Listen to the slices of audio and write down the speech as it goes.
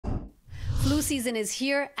Flu season is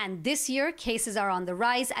here, and this year cases are on the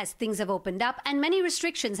rise as things have opened up and many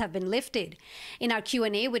restrictions have been lifted. In our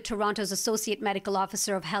Q&A with Toronto's Associate Medical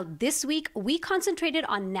Officer of Health this week, we concentrated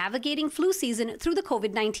on navigating flu season through the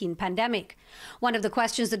COVID-19 pandemic. One of the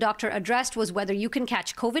questions the doctor addressed was whether you can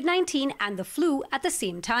catch COVID-19 and the flu at the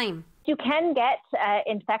same time. You can get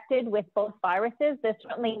infected with both viruses. There's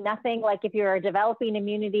certainly nothing like if you're developing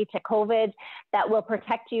immunity to COVID that will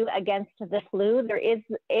protect you against the flu. There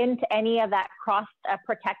isn't any of that cross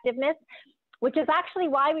protectiveness, which is actually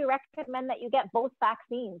why we recommend that you get both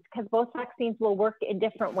vaccines, because both vaccines will work in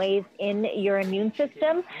different ways in your immune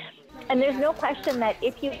system. And there's no question that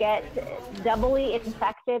if you get doubly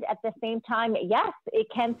infected at the same time, yes, it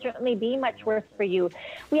can certainly be much worse for you.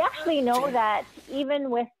 We actually know that even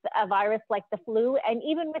with a virus like the flu and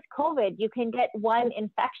even with COVID, you can get one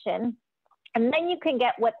infection and then you can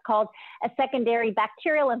get what's called a secondary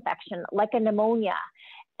bacterial infection, like a pneumonia.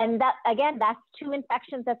 And that, again, that's two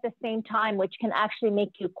infections at the same time, which can actually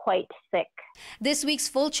make you quite sick. This week's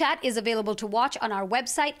full chat is available to watch on our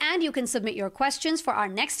website, and you can submit your questions for our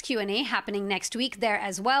next Q&A happening next week there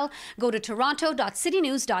as well. Go to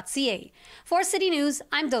toronto.citynews.ca. For City News,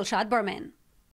 I'm Dilshad Burman.